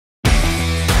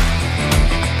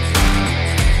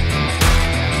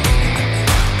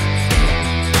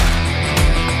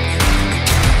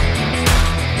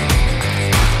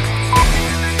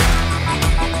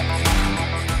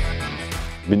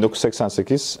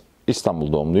1988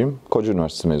 İstanbul doğumluyum. Koca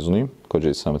Üniversitesi mezunuyum.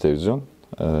 Kocaeli Sinema Televizyon.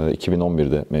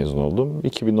 2011'de mezun oldum.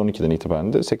 2012'den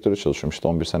itibaren de sektörde çalışıyorum. İşte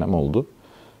 11 senem oldu.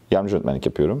 Yardımcı yönetmenlik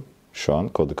yapıyorum. Şu an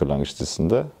Kod Kırlangıç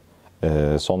dizisinde.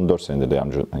 Son 4 senedir de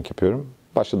yardımcı yönetmenlik yapıyorum.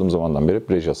 Başladığım zamandan beri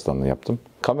reji asistanlığı yaptım.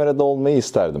 Kamerada olmayı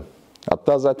isterdim.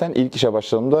 Hatta zaten ilk işe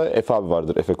başladığımda Efe abi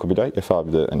vardır, Efe Kubilay. Efe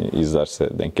abi de hani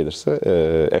izlerse, denk gelirse.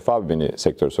 Efe abi beni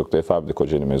sektöre soktu. Efe abi de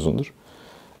Kocaeli mezundur.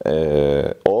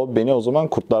 O beni o zaman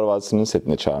Kurtlar Vadisi'nin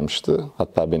setine çağırmıştı.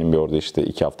 Hatta benim bir orada işte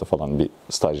 2 hafta falan bir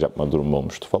staj yapma durumu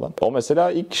olmuştu falan. O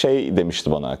mesela ilk şey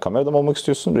demişti bana, kamerada mı olmak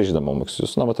istiyorsun, rejide mi olmak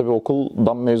istiyorsun? Ama tabii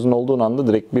okuldan mezun olduğun anda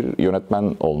direkt bir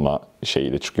yönetmen olma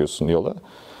şeyiyle çıkıyorsun yola.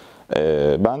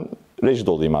 Ben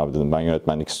rejide olayım abi dedim, ben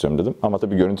yönetmenlik istiyorum dedim. Ama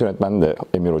tabii görüntü yönetmeni de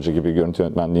Emir Hoca gibi görüntü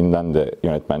yönetmenliğinden de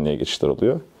yönetmenliğe geçişler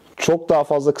oluyor. Çok daha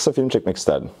fazla kısa film çekmek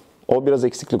isterdim. O biraz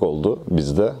eksiklik oldu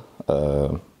bizde.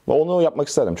 Onu yapmak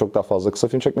isterdim. Çok daha fazla kısa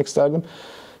film çekmek isterdim.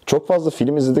 Çok fazla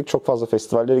film izledik, çok fazla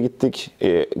festivallere gittik.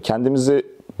 Kendimizi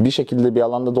bir şekilde bir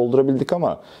alanda doldurabildik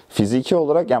ama fiziki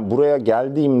olarak yani buraya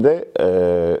geldiğimde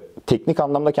teknik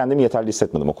anlamda kendimi yeterli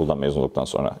hissetmedim okuldan mezun olduktan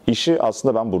sonra. İşi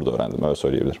aslında ben burada öğrendim, öyle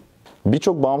söyleyebilirim.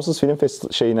 Birçok bağımsız film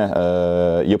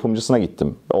yapımcısına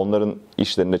gittim. Onların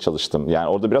işlerinde çalıştım. Yani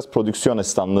orada biraz prodüksiyon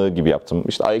asistanlığı gibi yaptım.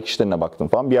 İşte ayak işlerine baktım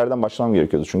falan. Bir yerden başlamam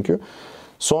gerekiyordu çünkü.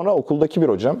 Sonra okuldaki bir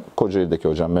hocam, Kocaeli'deki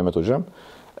hocam, Mehmet hocam,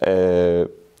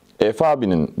 Efe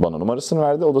abinin bana numarasını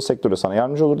verdi. O da sektörde sana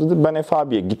yardımcı olur dedi. Ben Efe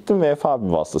abiye gittim ve Efe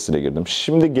abi vasıtasıyla girdim.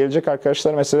 Şimdi gelecek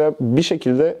arkadaşlar mesela bir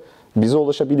şekilde bize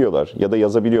ulaşabiliyorlar ya da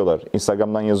yazabiliyorlar.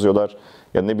 Instagram'dan yazıyorlar.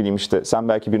 Ya ne bileyim işte sen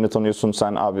belki birini tanıyorsun,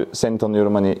 sen abi seni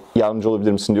tanıyorum hani yardımcı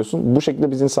olabilir misin diyorsun. Bu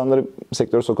şekilde biz insanları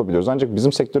sektöre sokabiliyoruz. Ancak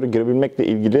bizim sektöre girebilmekle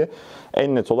ilgili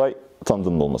en net olay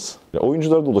tanıdığının olması.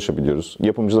 Oyunculara da ulaşabiliyoruz,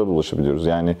 yapımcılara da ulaşabiliyoruz.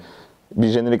 Yani bir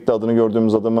jenerikte adını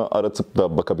gördüğümüz adamı aratıp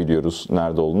da bakabiliyoruz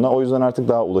nerede olduğuna. O yüzden artık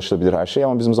daha ulaşılabilir her şey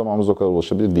ama bizim zamanımızda o kadar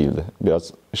ulaşılabilir değildi.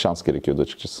 Biraz şans gerekiyordu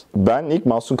açıkçası. Ben ilk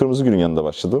Mahsun Kırmızıgül'ün yanında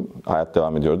başladım. Hayat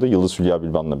devam ediyordu. Yıldız Hülya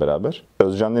Bilban'la beraber.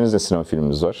 Özcan Deniz'le sinema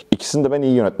filmimiz var. İkisinin de ben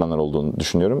iyi yönetmenler olduğunu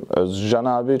düşünüyorum. Özcan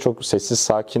abi çok sessiz,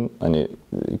 sakin, hani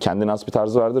kendine has bir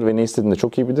tarzı vardır ve ne istediğini de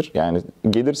çok iyi bilir. Yani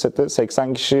gelir sete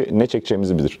 80 kişi ne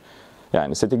çekeceğimizi bilir.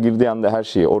 Yani sete girdiği anda her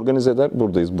şeyi organize eder.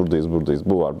 Buradayız, buradayız, buradayız.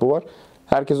 Bu var, bu var.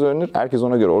 Herkes öğrenir, herkes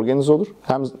ona göre organize olur.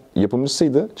 Hem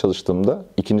yapımcısıydı çalıştığımda,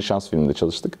 ikinci şans filminde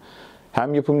çalıştık.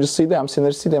 Hem yapımcısıydı, hem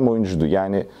senaristiydi, hem oyuncuydu.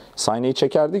 Yani sahneyi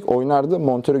çekerdik, oynardı,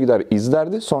 montöre gider,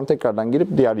 izlerdi. Sonra tekrardan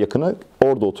gelip diğer yakını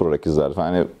orada oturarak izlerdi.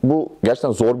 Yani bu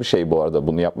gerçekten zor bir şey bu arada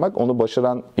bunu yapmak. Onu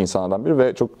başaran insanlardan biri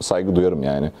ve çok saygı duyarım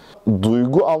yani.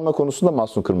 Duygu alma konusunda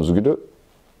Mahsun Kırmızıgül'ü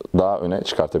daha öne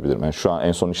çıkartabilirim. Yani şu an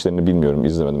en son işlerini bilmiyorum,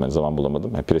 izlemedim, yani zaman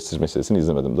bulamadım. Yani prestij meselesini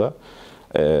izlemedim daha.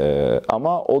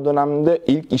 Ama o dönemde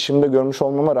ilk işimde görmüş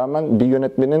olmama rağmen bir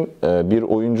yönetmenin bir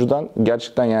oyuncudan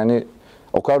gerçekten yani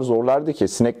o kadar zorlardı ki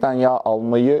sinekten yağ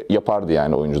almayı yapardı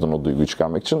yani oyuncudan o duyguyu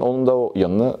çıkarmak için. Onun da o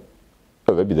yanını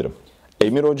övebilirim.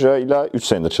 Emir Hoca ile 3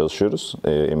 senedir çalışıyoruz.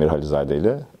 Emir Halizade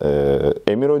ile.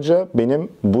 Emir Hoca benim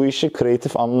bu işi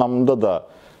kreatif anlamda da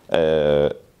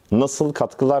nasıl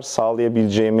katkılar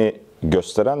sağlayabileceğimi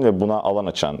gösteren ve buna alan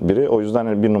açan biri. O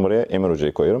yüzden bir numaraya Emir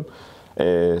Hoca'yı koyarım.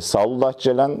 Sadullah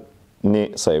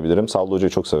Celen'i sayabilirim. Sadullah Hoca'yı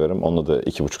çok severim. Onunla da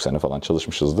 2,5 sene falan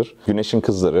çalışmışızdır. Güneşin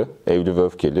Kızları, Evli ve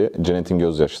Öfkeli, Cennet'in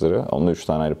Gözyaşları. Onunla 3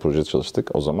 tane ayrı projede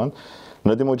çalıştık o zaman.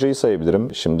 Nadim Hoca'yı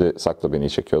sayabilirim. Şimdi Sakla Beni'yi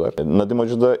çekiyorlar. Nadim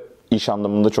Hoca da iş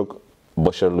anlamında çok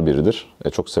başarılı biridir.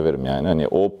 Çok severim yani. Hani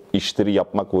o işleri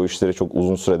yapmak, o işleri çok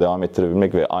uzun süre devam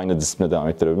ettirebilmek ve aynı disipline devam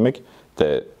ettirebilmek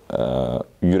de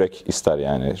yürek ister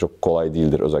yani. Çok kolay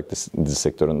değildir özellikle dizi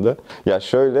sektöründe. Ya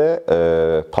şöyle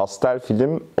pastel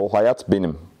film O Hayat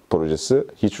Benim projesi.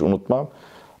 Hiç unutmam.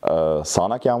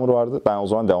 Sağanak Yağmur vardı. Ben o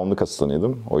zaman devamlı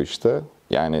asistanıydım o işte.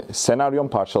 Yani senaryom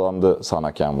parçalandı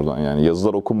Sağanak Yağmur'dan. Yani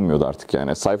yazılar okunmuyordu artık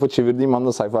yani. Sayfa çevirdiğim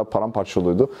anda sayfa paramparça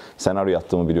oluyordu. Senaryo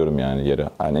attığımı biliyorum yani yere.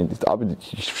 Yani abi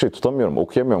hiçbir şey tutamıyorum,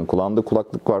 okuyamıyorum. Kulağımda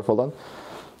kulaklık var falan.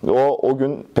 O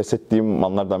gün pes ettiğim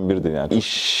anlardan biriydi yani.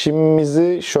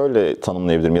 İşimizi şöyle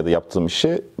tanımlayabilirim ya da yaptığım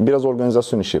işi biraz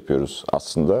organizasyon işi yapıyoruz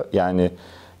aslında. Yani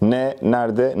ne,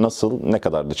 nerede, nasıl, ne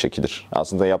kadar da çekilir.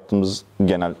 Aslında yaptığımız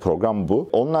genel program bu.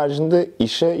 Onun haricinde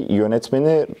işe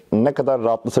yönetmeni ne kadar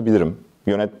rahatlatabilirim?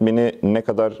 Yönetmeni ne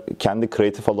kadar kendi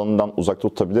kreatif alanından uzakta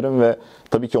tutabilirim ve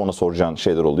tabii ki ona soracağın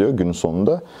şeyler oluyor günün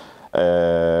sonunda.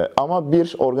 Ama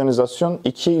bir organizasyon,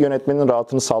 iki yönetmenin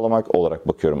rahatını sağlamak olarak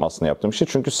bakıyorum aslında yaptığım şey.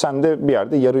 Çünkü sen de bir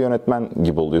yerde yarı yönetmen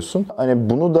gibi oluyorsun. Hani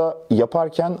bunu da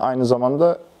yaparken aynı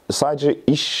zamanda sadece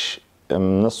iş,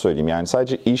 nasıl söyleyeyim yani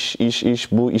sadece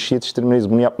iş, bu işi yetiştirmeliyiz,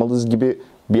 bunu yapmalıyız gibi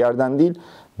bir yerden değil.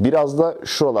 Biraz da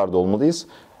şuralarda olmalıyız.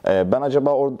 Ben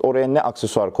acaba oraya ne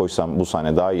aksesuar koysam bu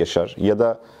sahne daha yaşar ya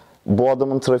da bu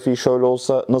adamın trafiği şöyle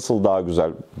olsa nasıl daha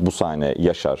güzel bu sahne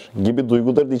yaşar gibi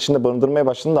duyguları da içinde barındırmaya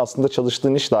başladığında aslında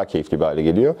çalıştığın iş daha keyifli bir hale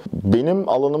geliyor. Benim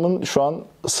alanımın şu an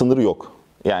sınırı yok.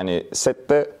 Yani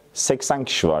sette 80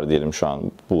 kişi var diyelim şu an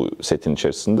bu setin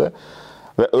içerisinde.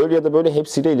 Ve öyle ya da böyle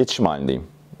hepsiyle iletişim halindeyim.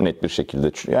 Net bir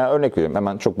şekilde. Yani örnek vereyim,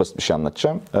 hemen çok basit bir şey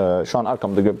anlatacağım. Şu an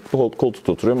arkamda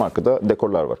koltukta oturuyorum, arkada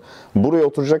dekorlar var. Buraya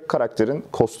oturacak karakterin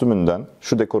kostümünden,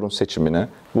 şu dekorun seçimine,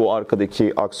 bu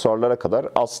arkadaki aksesuarlara kadar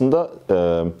aslında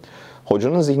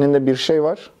hocanın zihninde bir şey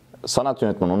var. Sanat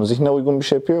yönetmeni onun zihnine uygun bir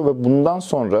şey yapıyor ve bundan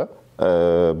sonra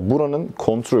buranın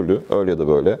kontrolü öyle ya da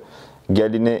böyle,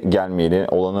 gelini gelmeyeni,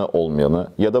 olanı olmayanı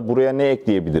ya da buraya ne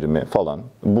ekleyebilirim falan,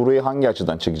 burayı hangi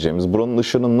açıdan çekeceğimiz, buranın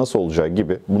ışığının nasıl olacağı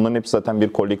gibi, bunların hepsi zaten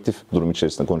bir kolektif durum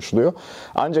içerisinde konuşuluyor.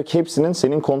 Ancak hepsinin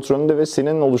senin kontrolünde ve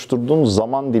senin oluşturduğun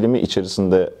zaman dilimi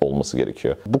içerisinde olması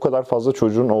gerekiyor. Bu kadar fazla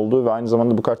çocuğun olduğu ve aynı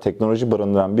zamanda bu kadar teknoloji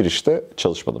barındıran bir işte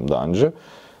çalışmadım daha önce.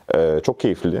 Çok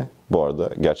keyifli bu arada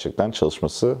gerçekten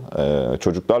çalışması.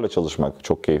 Çocuklarla çalışmak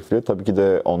çok keyifli. Tabii ki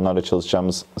de onlarla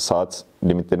çalışacağımız saat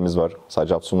limitlerimiz var.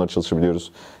 Sadece hafta sonları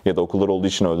çalışabiliyoruz. Ya da okullar olduğu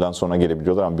için öğleden sonra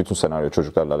gelebiliyorlar ama bütün senaryo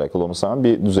çocuklarla alakalı olmasına rağmen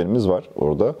bir düzenimiz var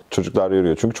orada. Çocuklar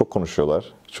yoruyor çünkü çok konuşuyorlar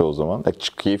çoğu zaman.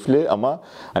 Keyifli ama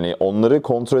hani onları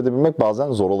kontrol edebilmek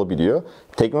bazen zor olabiliyor.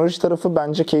 Teknoloji tarafı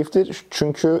bence keyifli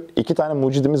çünkü 2 tane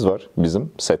mucidimiz var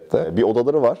bizim sette. Bir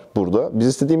odaları var burada. Biz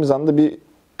istediğimiz anda bir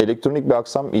elektronik bir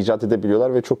aksam icat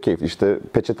edebiliyorlar ve çok keyifli. İşte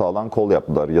peçete alan kol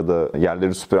yaptılar ya da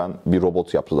yerleri süpüren bir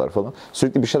robot yaptılar falan.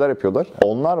 Sürekli bir şeyler yapıyorlar.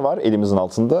 Onlar var elimizin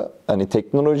altında. Hani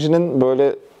teknolojinin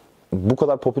böyle bu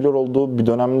kadar popüler olduğu bir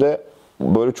dönemde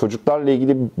böyle çocuklarla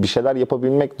ilgili bir şeyler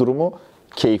yapabilmek durumu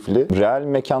keyifli. Real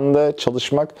mekanda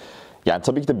çalışmak, yani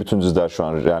tabii ki de bütün diziler şu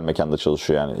an real mekanda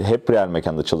çalışıyor yani. Hep real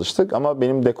mekanda çalıştık ama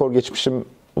benim dekor geçmişim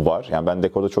var. Yani ben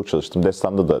dekorda çok çalıştım.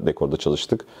 Destan'da da dekorda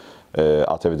çalıştık.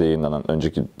 ATV'de yayınlanan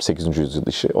önceki 8. yüzyıl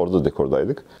işi. Orada da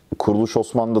dekordaydık. Kuruluş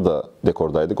Osman'da da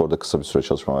dekordaydık. Orada kısa bir süre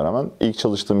çalışmama rağmen. İlk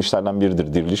çalıştığım işlerden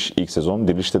biridir Diriliş. İlk sezon.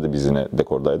 Diriliş'te de biz yine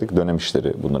dekordaydık. Dönem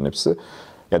işleri bunların hepsi.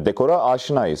 Ya dekora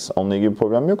aşinayız. Onunla ilgili bir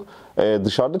problem yok.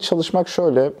 Dışarıda çalışmak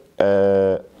şöyle,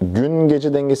 gün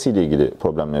gece dengesiyle ilgili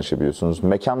problemler yaşayabiliyorsunuz.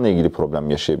 Mekanla ilgili problem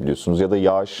yaşayabiliyorsunuz. Ya da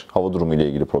yağış, hava durumu ile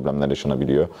ilgili problemler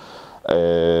yaşanabiliyor.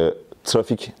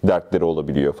 Trafik dertleri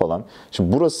olabiliyor falan.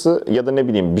 Şimdi burası ya da ne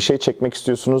bileyim bir şey çekmek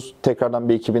istiyorsunuz, tekrardan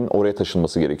bir ekibin oraya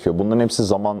taşınması gerekiyor. Bunların hepsi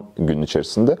zaman günün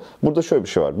içerisinde. Burada şöyle bir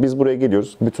şey var. Biz buraya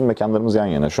geliyoruz. Bütün mekanlarımız yan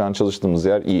yana. Şu an çalıştığımız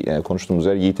yer, konuştuğumuz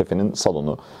yer Yiğit Efe'nin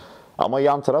salonu. Ama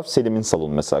yan taraf Selim'in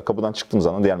salonu mesela. Kapıdan çıktığınız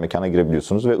zaman diğer mekana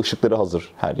girebiliyorsunuz ve ışıkları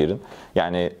hazır her yerin.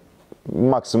 Yani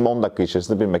maksimum 10 dakika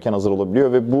içerisinde bir mekan hazır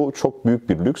olabiliyor ve bu çok büyük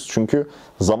bir lüks çünkü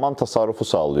zaman tasarrufu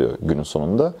sağlıyor günün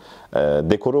sonunda.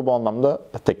 Dekoru bu anlamda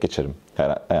tek geçerim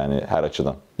yani her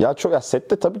açıdan. Ya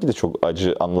sette tabii ki de çok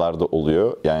acı anılar da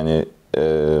oluyor. Yani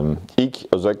ilk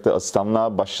özellikle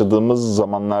asistanlığa başladığımız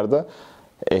zamanlarda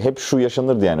hep şu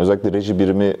yaşanırdı yani, özellikle reji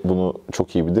birimi bunu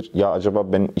çok iyi bilir. Ya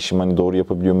acaba ben işimi hani doğru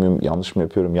yapabiliyor muyum, yanlış mı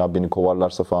yapıyorum, ya beni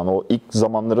kovarlarsa falan, o ilk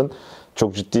zamanların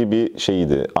çok ciddi bir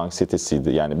şeyiydi,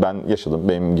 anksiyetesiydi. Yani ben yaşadım,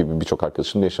 benim gibi birçok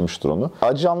arkadaşım da yaşamıştır onu.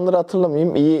 Acı anları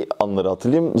hatırlamayayım, iyi anları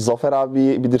hatırlayayım. Zafer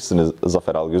abi bilirsiniz,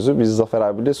 Zafer Algöz'ü. Biz Zafer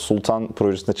abiyle Sultan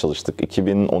projesinde çalıştık.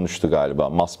 2013'tü galiba,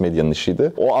 mass medyanın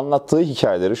işiydi. O anlattığı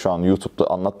hikayeleri, şu an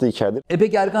YouTube'da anlattığı hikayeleri.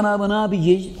 Peki Erkan abi ne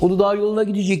yapacağız? Uludağ yoluna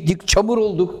gidecektik, çamur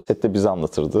olduk. Sette bize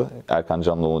anlatırdı. Erkan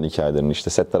Canlıoğlu'nun hikayelerini, işte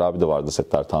Settar abi de vardı,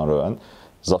 Settar Tanrıören.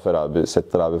 Zafer abi,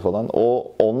 Settar abi falan.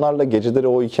 Onlarla geceleri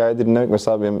o hikayeleri dinlemek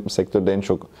mesela benim sektörde en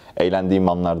çok eğlendiğim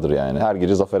anlardır yani. Her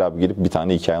gece Zafer abi gelip bir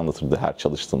tane hikaye anlatırdı her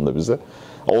çalıştığında bize.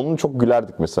 Onun çok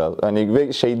gülerdik mesela. Hani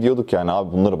ve şey diyorduk yani,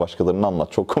 abi bunları başkalarına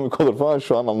anlat, çok komik olur falan,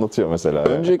 şu an anlatıyor mesela.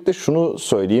 Öncelikle şunu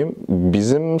söyleyeyim.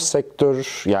 Bizim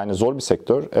sektör yani zor bir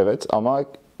sektör evet, ama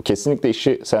kesinlikle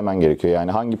işi sevmen gerekiyor.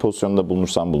 Yani hangi pozisyonda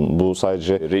bulunursan bulun. Bu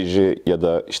sadece reji ya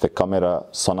da işte kamera,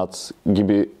 sanat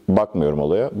gibi bakmıyorum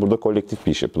olaya. Burada kolektif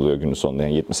bir iş yapılıyor günün sonunda.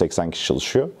 Yani 70-80 kişi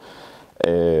çalışıyor.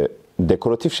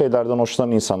 Dekoratif şeylerden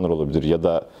hoşlanan insanlar olabilir ya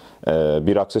da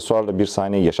bir aksesuarla bir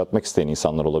sahneyi yaşatmak isteyen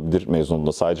insanlar olabilir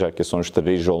mezununda. Sadece herkes sonuçta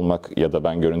reji olmak ya da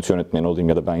ben görüntü yönetmeni olayım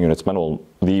ya da ben yönetmen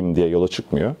olayım diye yola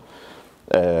çıkmıyor.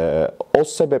 O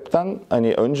sebepten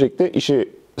hani öncelikle işi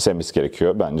sevmesi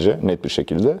gerekiyor bence net bir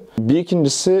şekilde. Bir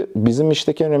ikincisi, bizim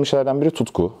işteki en önemli şeylerden biri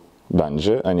tutku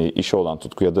bence. Hani işe olan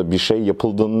tutku ya da bir şey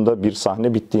yapıldığında, bir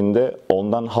sahne bittiğinde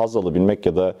ondan haz alabilmek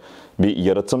ya da bir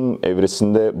yaratım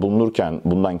evresinde bulunurken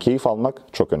bundan keyif almak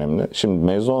çok önemli. Şimdi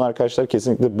mezun olan arkadaşlar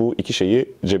kesinlikle bu iki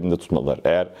şeyi cebinde tutmalılar.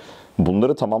 Eğer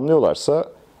bunları tamamlıyorlarsa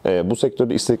bu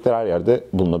sektörde istedikleri her yerde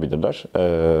bulunabilirler.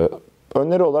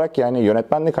 Öneri olarak yani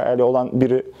yönetmenlik hayali olan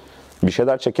biri bir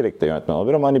şeyler çekerek de yönetmen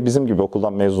olabilir ama hani bizim gibi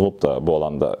okuldan mezun olup da bu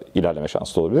alanda ilerleme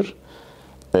şansı olabilir.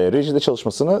 Rejide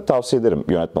çalışmasını tavsiye ederim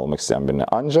yönetmen olmak isteyen birine.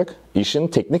 Ancak işin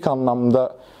teknik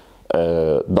anlamda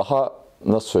daha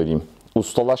nasıl söyleyeyim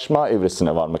ustalaşma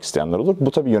evresine varmak isteyenler olur.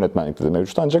 Bu tabii yönetmenlikte de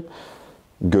mevcut ancak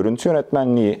görüntü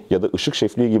yönetmenliği ya da ışık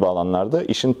şefliği gibi alanlarda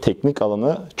işin teknik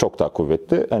alanı çok daha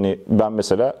kuvvetli. Hani ben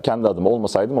mesela kendi adıma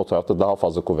olmasaydım o tarafta daha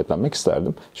fazla kuvvetlenmek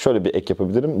isterdim. Şöyle bir ek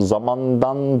yapabilirim.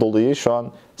 Zamandan dolayı şu an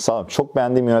çok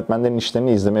beğendiğim yönetmenlerin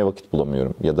işlerini izlemeye vakit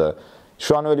bulamıyorum. Ya da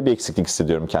şu an öyle bir eksiklik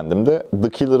hissediyorum kendimde. The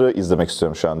Killer'ı izlemek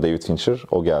istiyorum şu an, David Fincher.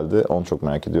 O geldi. Onu çok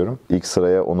merak ediyorum. İlk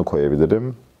sıraya onu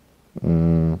koyabilirim.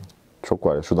 Çok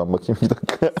var ya. Şuradan bakayım bir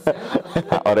dakika.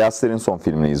 Ariaster'in son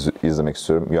filmini izlemek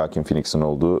istiyorum. Joaquin Phoenix'in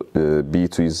olduğu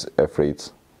Beatrice is Afraid.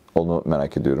 Onu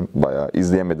merak ediyorum. Bayağı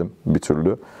izleyemedim bir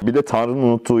türlü. Bir de Tanrı'nın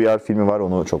Unuttuğu Yer filmi var.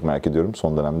 Onu çok merak ediyorum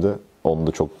son dönemde. Onu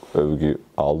da çok övgü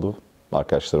aldı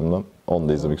arkadaşlarımdan. Onu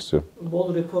da izlemek istiyorum.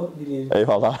 Bol repo dileyelim.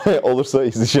 Eyvallah. Olursa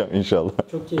izleyeceğim inşallah.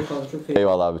 Çok keyif aldım. Çok keyif aldım.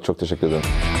 Eyvallah abi. Çok teşekkür ederim.